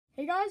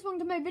Hey guys, welcome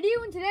to my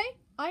video, and today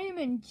I am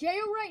in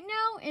jail right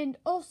now, and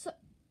also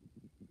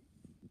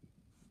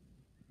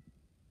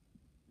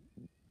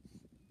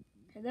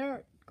okay,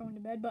 they're going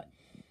to bed, but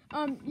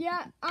I'm in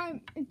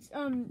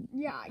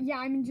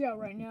jail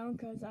right now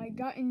because I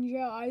got in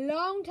jail a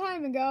long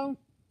time ago.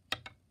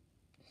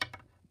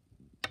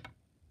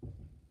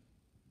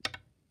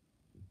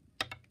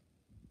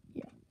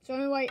 Yeah. So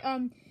anyway,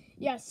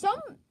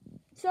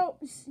 So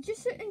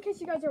just in case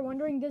you guys are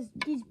wondering,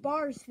 these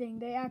bars thing,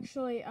 they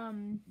actually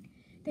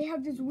they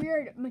have this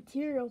weird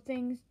material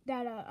things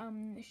that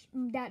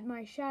that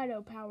my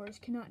shadow powers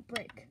cannot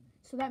break.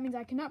 So that means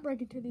I cannot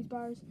break into these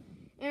bars.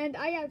 And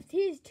I have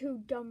these two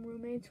dumb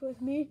roommates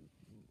with me.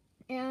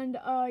 And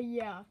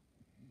yeah.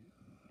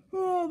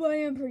 Oh, but I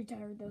am pretty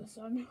tired though,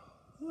 so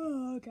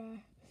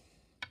okay.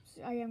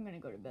 So I am gonna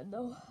go to bed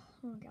though.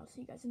 Okay, I'll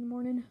see you guys in the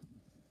morning.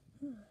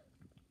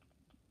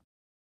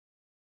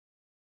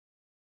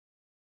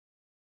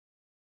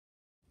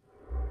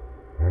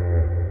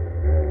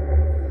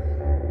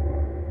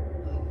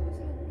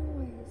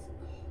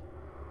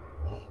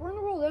 Where in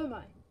the world am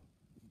I?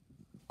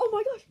 Oh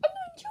my gosh, I'm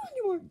not in jail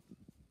anymore.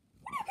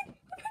 What happened?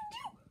 I'm not in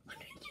jail. I'm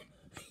not in jail.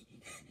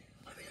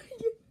 I'm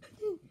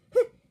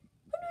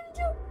not in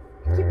jail.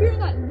 I keep hearing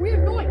that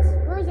weird noise.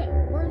 Where is it?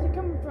 Where is it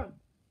coming from?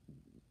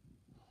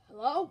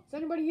 Hello? Is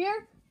anybody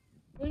here?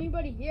 Is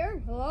anybody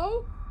here?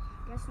 Hello?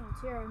 I guess no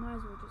one's here. I might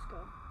as well just go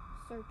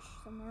search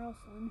somewhere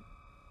else then.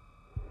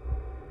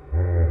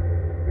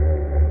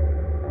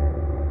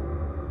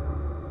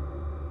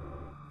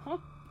 Huh?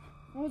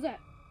 What was that?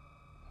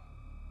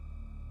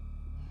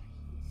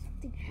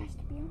 Something has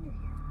to be under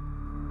here.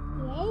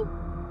 Hello?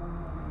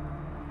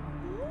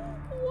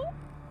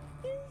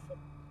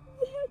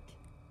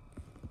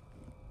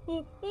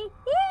 What is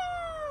that?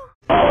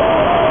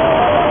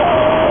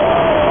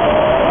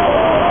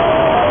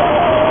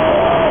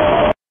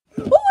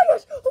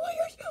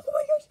 Oh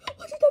my gosh!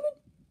 What just happened?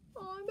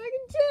 Oh, I'm back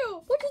in jail.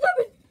 What just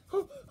happened?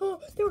 Oh,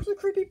 there was a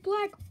creepy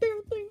black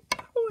bear thing.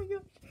 Oh my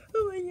gosh.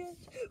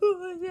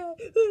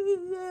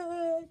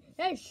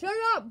 Hey, shut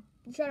up!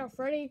 Shut up,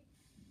 Freddy.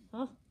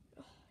 Huh?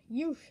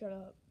 You shut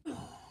up.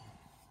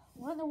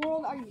 What in the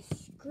world are you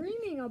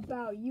screaming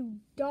about, you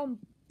dumb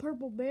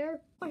purple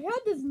bear? I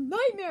had this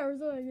nightmare. It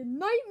was like a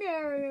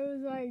nightmare.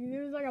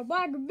 It was like a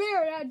black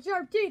bear that had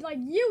sharp teeth like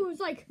you. It was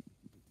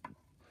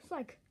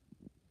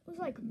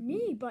like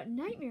me, but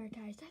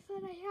nightmareized. I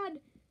thought I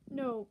had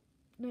no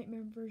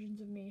nightmare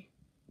versions of me.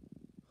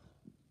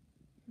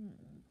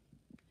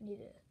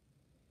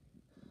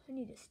 I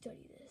need to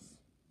study this.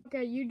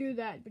 Okay, you do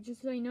that, but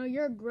just so you know,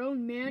 you're a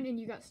grown man and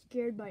you got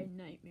scared by a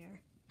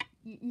nightmare.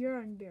 You're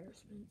an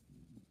embarrassment.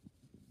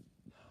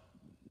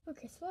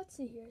 Okay, so let's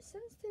see here.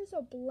 Since there's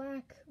a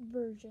black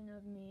version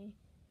of me,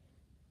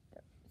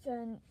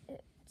 then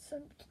it's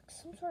some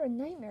sort of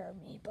nightmare of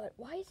me. But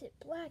why is it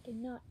black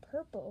and not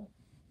purple?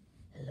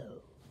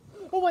 Hello.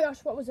 Oh my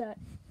gosh, what was that?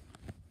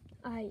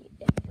 I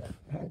am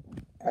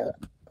the...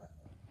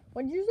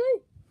 What did you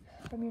say?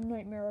 I'm your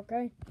nightmare,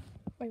 okay?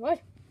 Wait, what?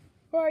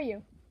 Who are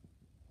you?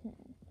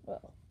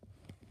 Well,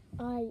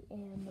 I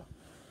am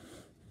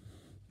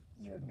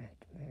your nightmare.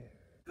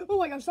 Oh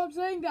my gosh, stop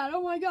saying that.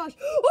 Oh my gosh.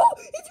 Oh,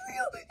 it's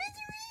real. It's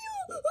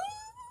real.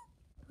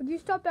 Would you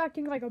stop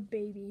acting like a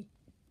baby?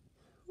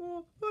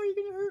 Oh, are you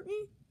going to hurt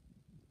me?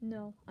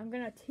 No, I'm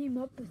going to team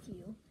up with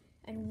you.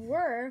 And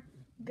we're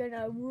going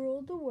to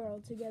rule the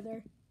world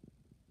together.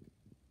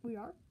 We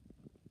are?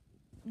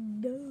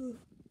 Duh.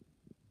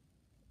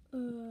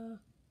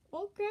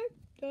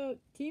 Okay.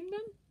 Team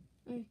then?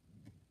 Hey.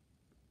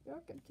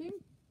 Okay,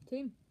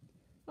 team.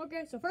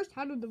 Okay, so first,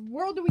 how in the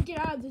world do we get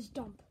out of this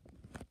dump?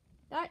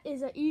 That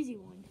is an easy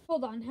one.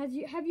 Hold on, have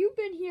you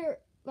been here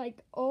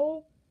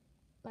ever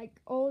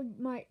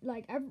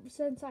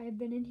since I have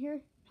been in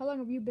here? How long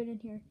have you been in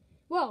here?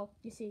 Well,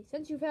 you see,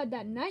 since you've had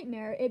that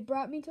nightmare, it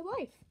brought me to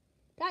life.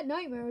 That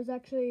nightmare was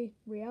actually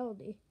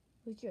reality.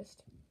 It was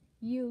just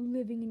you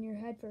living in your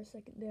head for a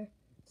second there.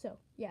 So,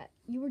 yeah,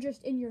 you were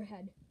just in your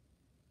head.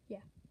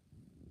 Yeah.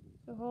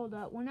 So hold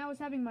up. When I was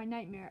having my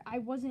nightmare, I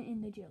wasn't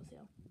in the jail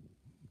cell.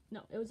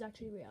 No, it was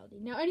actually reality.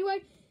 Now,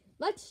 anyway,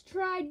 let's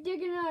try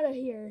digging out of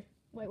here.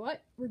 Wait,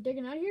 what? We're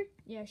digging out of here?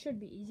 Yeah, it should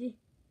be easy.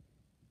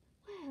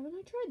 Why haven't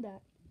I tried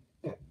that?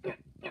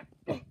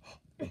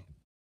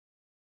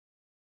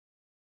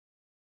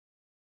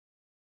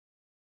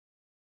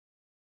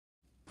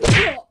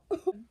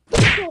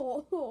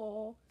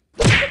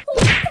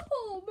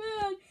 Oh,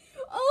 man.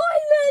 Oh, I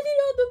landed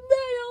on the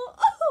mail.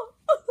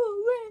 Oh,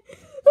 man.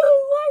 Oh,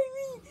 why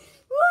me?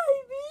 Why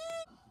me?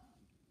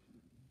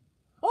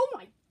 Oh,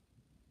 my.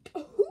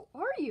 Who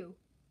are you?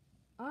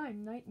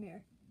 I'm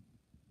Nightmare.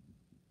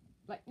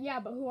 Like, yeah,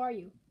 but who are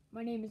you?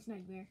 My name is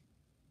Nightmare.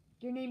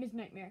 Your name is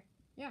Nightmare.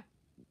 Yeah.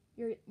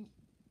 You're,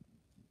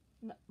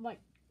 like,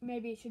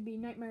 maybe it should be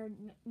Nightmare.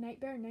 No,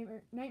 it's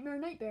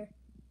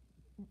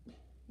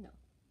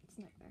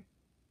Nightmare.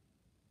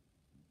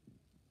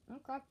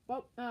 Okay,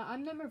 well,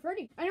 I'm Nightmare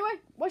Freddy. Anyway,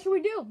 what should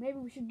we do? Maybe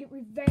we should get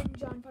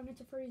revenge on Five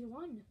Nights at Freddy's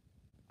 1.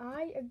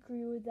 I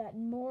agree with that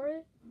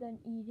more than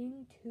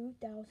eating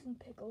 2,000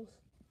 pickles.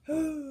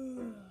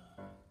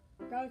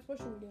 Guys, what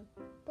should we do?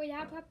 Play the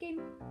Hop Hop game?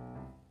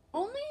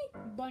 Only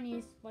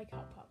bunnies like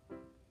Hop Hop.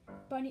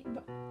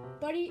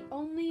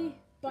 Only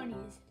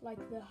bunnies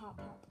like the Hop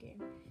Hop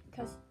game.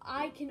 Because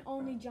I can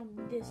only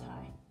jump this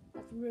high.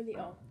 That's really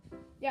all.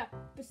 Yeah,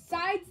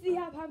 besides the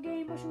Hop Hop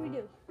game, what should we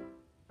do?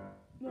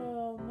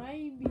 Well,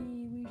 maybe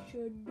we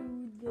should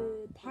do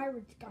the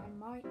Pirates game,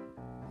 right?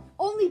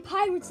 Only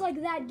pirates like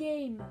that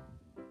game.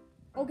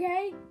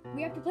 Okay?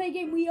 We have to play a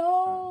game we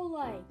all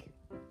like.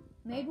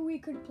 Maybe we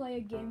could play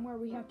a game where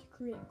we have to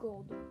create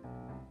gold.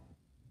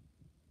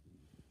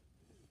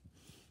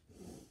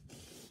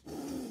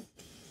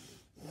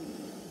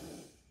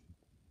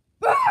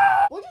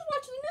 We'll just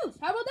watch the news.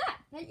 How about that?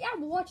 Yeah,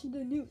 we'll watch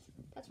the news.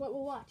 That's what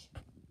we'll watch.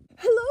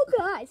 Hello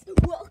guys,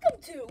 welcome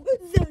to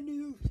the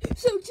news.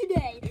 So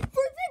today,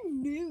 for the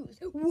news,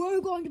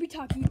 we're going to be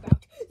talking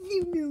about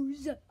the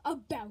news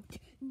about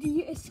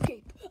the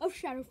escape of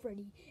Shadow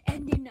Freddy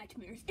and the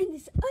nightmares in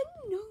this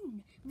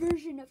unknown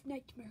version of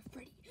Nightmare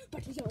Freddy,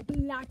 but it's all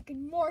black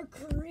and more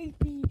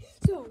creepy.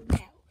 So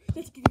now,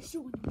 let's get this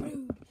show on the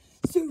road.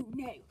 So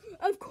now,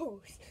 of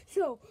course,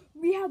 so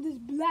we have this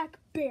black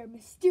bear,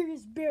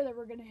 mysterious bear that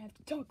we're going to have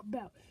to talk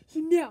about. So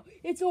now,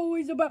 it's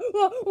always about,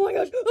 oh my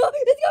gosh, it's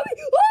coming,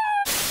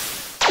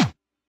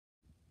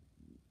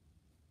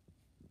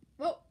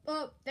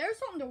 Well, there's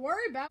something to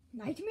worry about.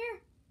 Nightmare?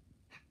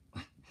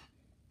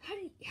 How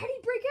did he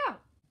break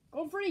out?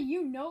 Gold Freddy,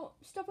 you know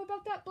stuff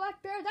about that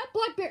black bear? That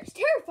black bear is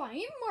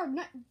terrifying,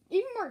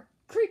 even more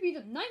creepy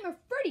than Nightmare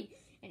Freddy.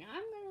 And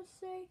I'm gonna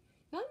say,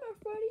 Nightmare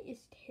Freddy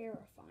is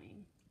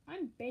terrifying.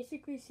 I'm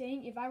basically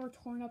saying if I were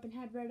torn up and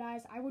had red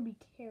eyes, I would be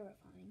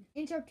terrifying.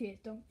 And sharp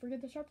teeth, don't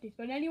forget the sharp teeth.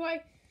 But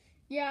anyway,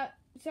 yeah,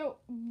 so,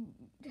 I'm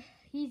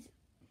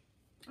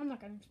not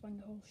gonna explain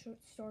the whole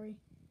short story.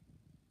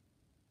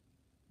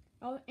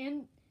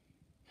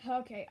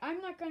 Okay,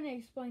 I'm not going to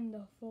explain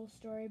the full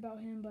story about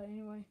him, but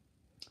anyway.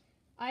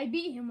 I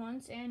beat him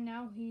once, and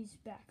now he's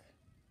back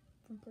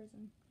from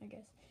prison, I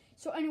guess.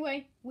 So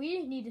anyway,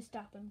 we need to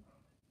stop him.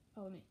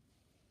 Follow me.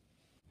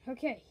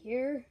 Okay,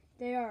 here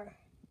they are.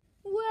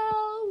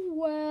 Well.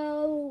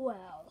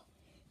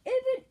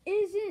 If it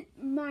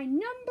isn't my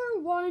number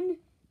one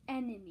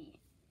enemy,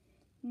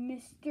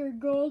 Mr.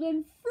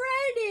 Golden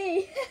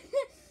Freddy!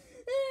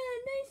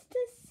 Nice to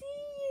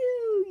see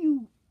you,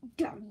 you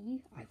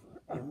dummy.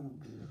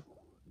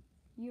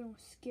 You don't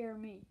scare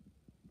me.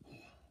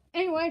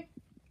 Anyway,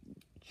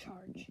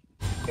 charge.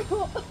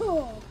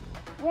 Well.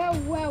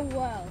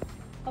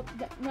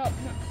 No,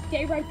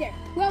 stay right there.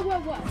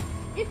 Well.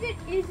 If it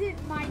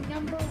isn't my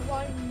number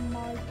one enemy,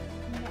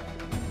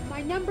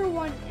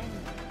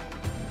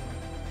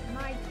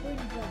 my twin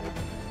brother.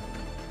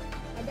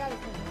 I got a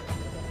twin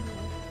brother.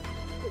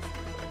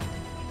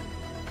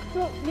 So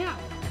now,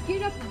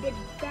 get up, big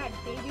bad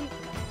baby.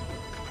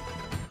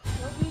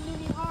 Don't mean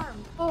any harm.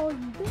 Oh,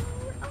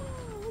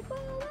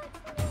 well, that's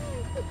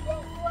nice. But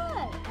guess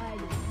what? I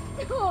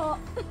did. Oh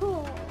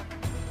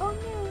no,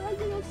 I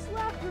think I'll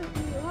slap her for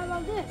you. How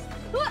about this?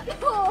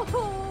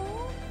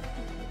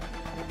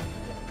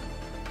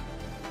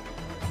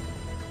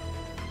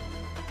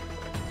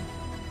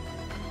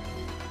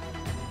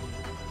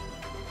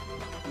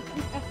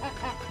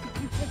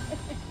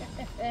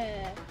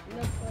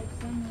 Looks like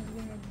someone's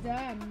gonna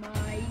die,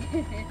 mate.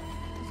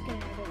 Just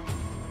kidding, I don't.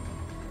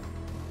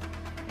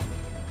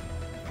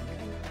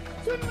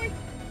 So anyway,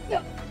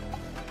 yeah.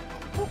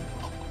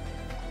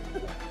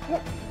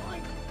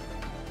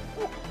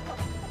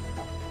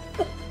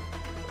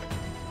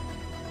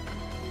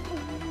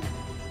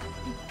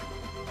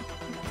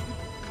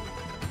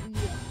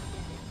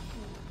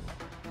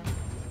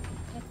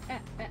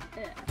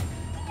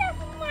 Get off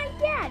of my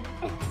dad!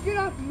 Get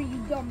off of me, you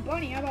dumb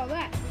bunny! How about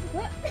that?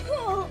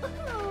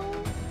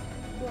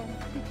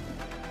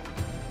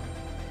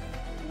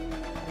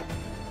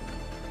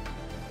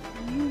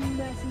 You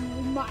messing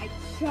with my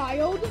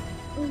child?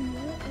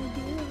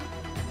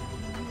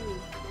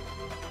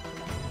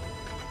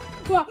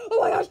 Oh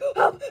my gosh!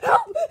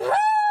 Help!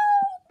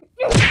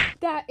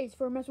 That is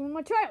for messing with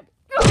my child.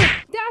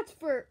 That's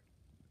for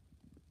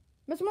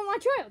messing with my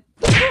child.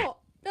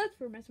 That's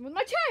for messing with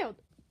my child.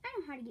 I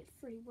know how to get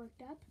Freddy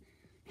worked up.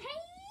 Hey,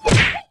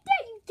 take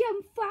that, you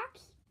dumb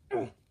fox!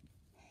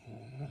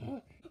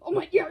 Oh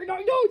my god!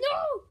 No!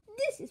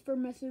 This is for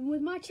messing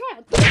with my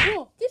child.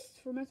 This is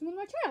for messing with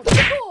my child.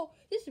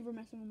 This is for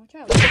messing with my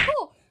child.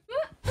 Oh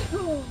yes.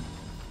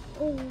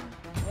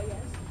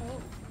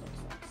 Oh,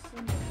 looks like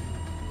somebody.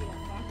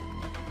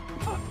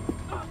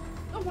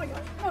 Oh my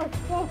gosh.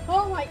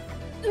 Oh my.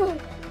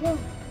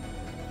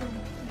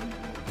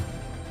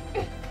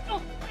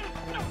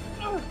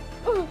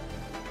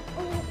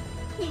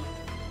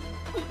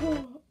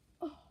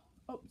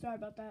 Oh, sorry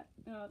about that.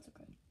 No, it's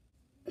okay.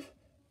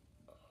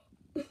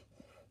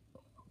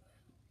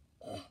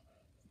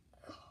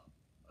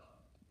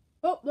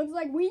 Oh, looks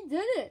like we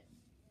did it.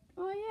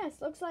 Oh yes,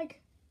 looks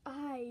like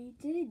I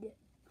did.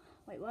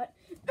 Wait, what?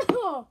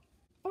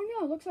 Oh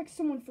no, looks like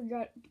someone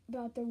forgot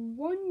about the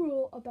one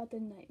rule about the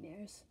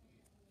nightmares.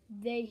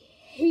 They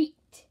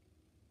hate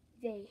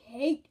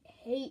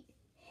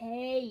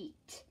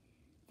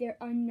their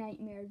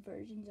unnightmared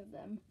versions of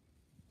them.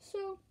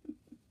 So,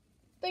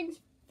 thanks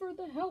for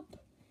the help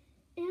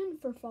and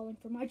for falling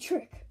for my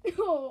trick.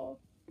 Oh.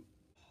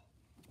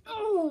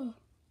 Oh.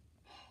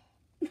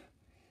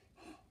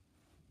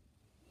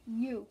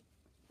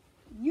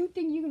 You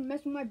think you can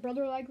mess with my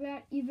brother like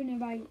that? Even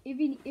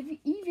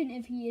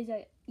if he is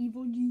an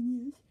evil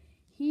genius,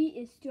 he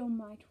is still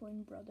my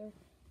twin brother.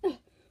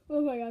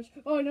 Oh my gosh!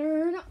 Oh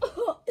no!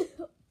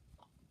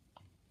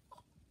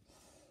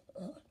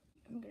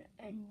 I'm gonna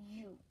end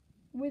you.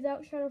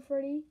 Without Shadow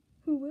Freddy,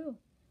 who will?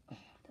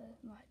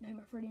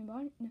 Nightmare Freddy and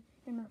Bonnie.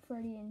 Nightmare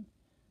Freddy and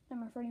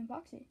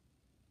Foxy.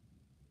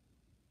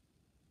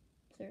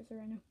 Seriously,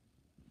 right now.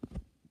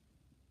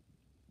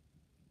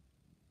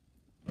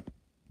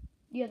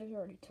 The others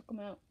already took them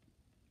out.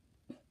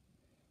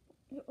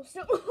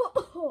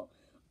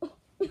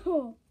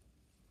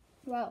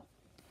 Well,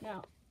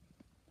 now.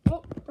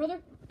 Oh, brother.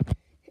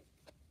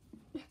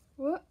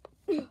 What?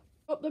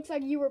 Oh, looks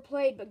like you were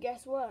played, but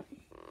guess what?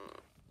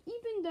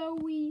 Even though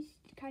we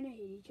kind of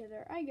hate each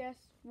other, I guess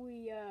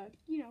we,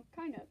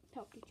 kind of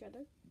helped each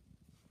other.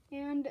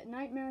 And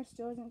Nightmare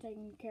still isn't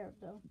taken care of,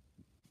 though.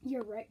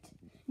 You're right.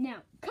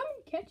 Now, come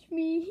and catch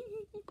me.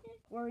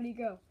 Where'd he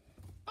go?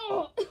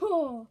 Oh!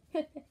 Oh!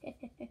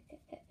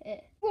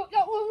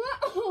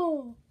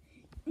 Oh!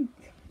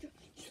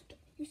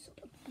 You're so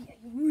dumb. Yeah,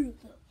 you're real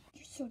dumb.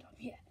 You're so dumb.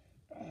 Yeah.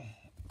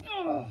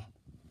 Oh.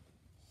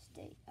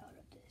 Stay out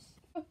of this.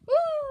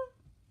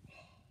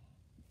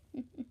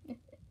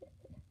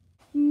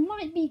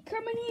 Might be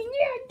coming in.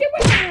 Yeah, do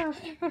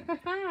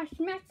it.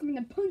 Smack him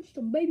and punch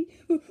him, baby.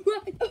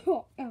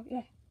 Oh,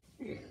 yeah.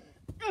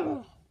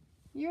 Oh.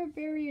 You're a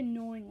very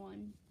annoying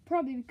one.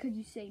 Probably because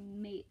you say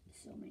mate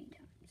so many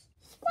times.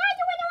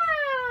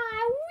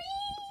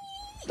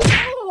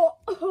 Oh,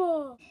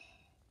 oh.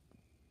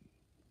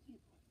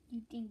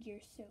 You think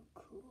you're so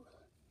cool.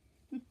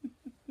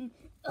 No,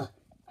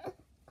 help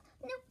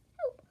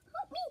me.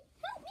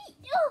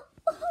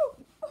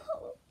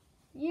 Oh.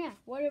 Yeah,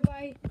 what if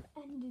I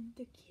ended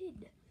the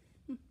kid?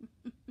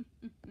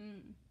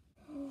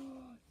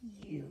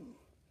 You.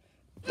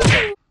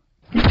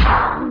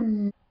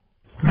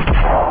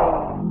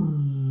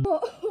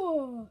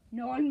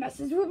 No one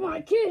messes with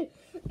my kid.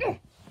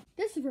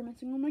 This is for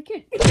messing with my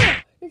kid.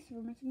 This is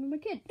for messing with my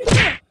kid. This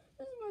is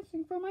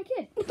messing for my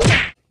kid.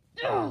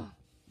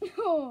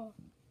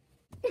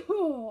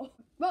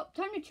 Well,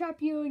 time to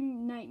trap you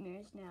in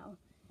nightmares now.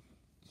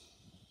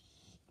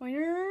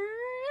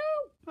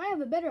 I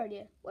have a better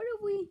idea. What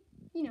if we,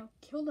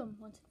 kill them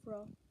once and for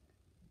all?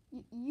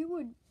 You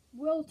would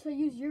will to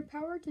use your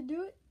power to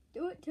do it?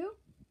 Do it too?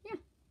 Yeah.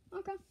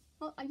 Okay.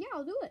 Well, yeah,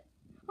 I'll do it.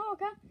 Oh,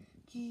 okay.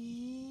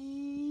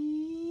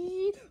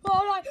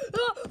 Oh my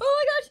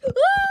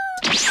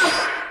gosh!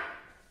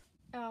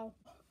 Ow.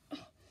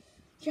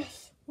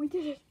 Yes, we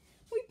did it.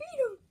 We beat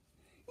him.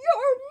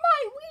 You're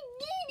mine. We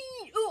did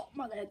it. Oh,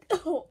 my leg.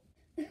 Oh.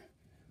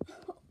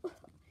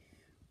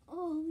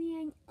 Oh,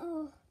 man.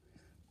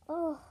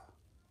 Oh.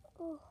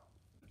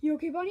 You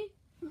okay, Bonnie?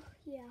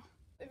 Yeah.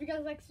 If you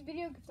guys liked this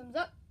video, give thumbs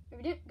up. If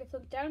you didn't, give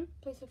thumbs down.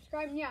 Please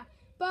subscribe. And yeah.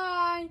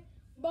 Bye.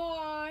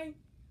 Bye.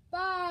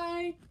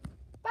 Bye.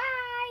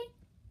 Bye.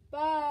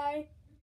 Bye.